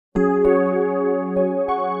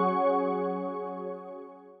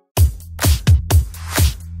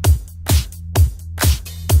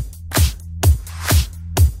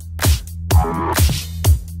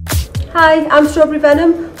Hi, I'm Strawberry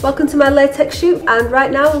Venom. Welcome to my latex shoot, and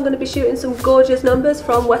right now I'm going to be shooting some gorgeous numbers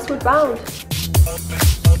from Westward Bound.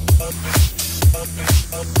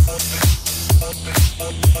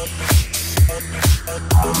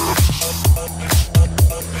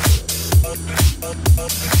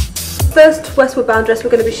 First Westward Bound dress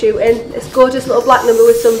we're going to be shooting. This gorgeous little black number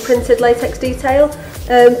with some printed latex detail.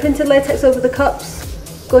 Printed latex over the cups,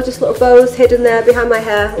 gorgeous little bows hidden there behind my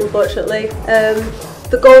hair, unfortunately.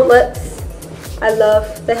 The gauntlets, I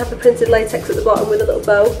love. They have the printed latex at the bottom with a little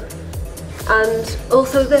bow. And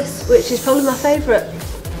also this, which is probably my favourite,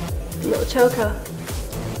 little choker.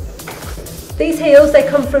 These heels, they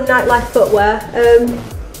come from Nightlife Footwear.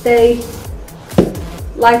 They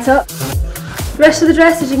light up. The rest of the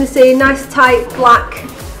dress, as you can see, nice tight black.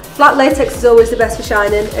 Black latex is always the best for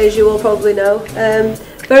shining, as you all probably know.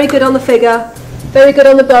 Very good on the figure, very good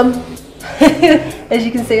on the bum, as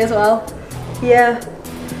you can see as well. Yeah,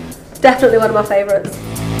 definitely one of my favourites.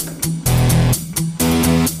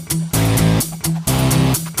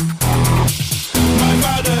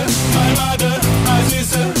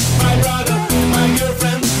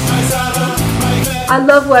 I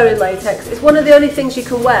love wearing latex. It's one of the only things you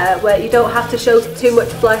can wear where you don't have to show too much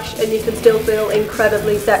flesh and you can still feel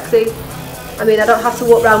incredibly sexy. I mean, I don't have to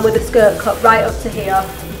walk around with a skirt cut right up to here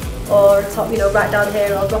or top, you know, right down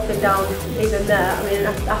here or dropping down even there. I mean,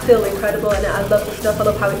 I feel incredible in it. I love the stuff. I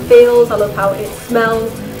love how it feels. I love how it smells.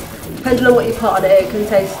 Depending on what you put on it, it can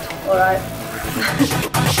taste alright.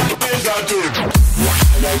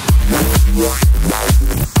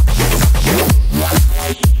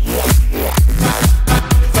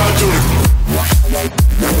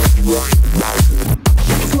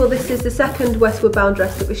 Well, this is the second Westward Bound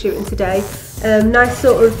dress that we're shooting today. Nice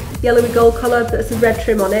sort of yellowy gold colour, but there's a red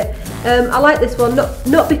trim on it. I like this one,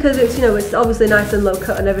 not because it's, you know, it's obviously nice and low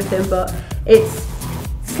cut and everything, but it's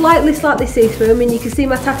slightly see-through. I mean, you can see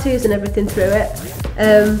my tattoos and everything through it,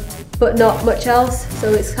 but not much else,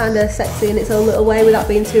 so it's kind of sexy in its own little way without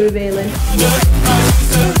being too revealing.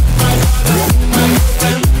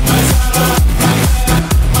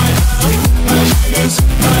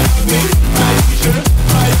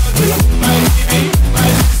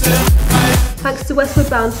 Thanks to Westward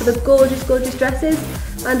Bound for the gorgeous dresses,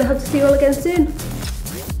 and I hope to see you all again soon.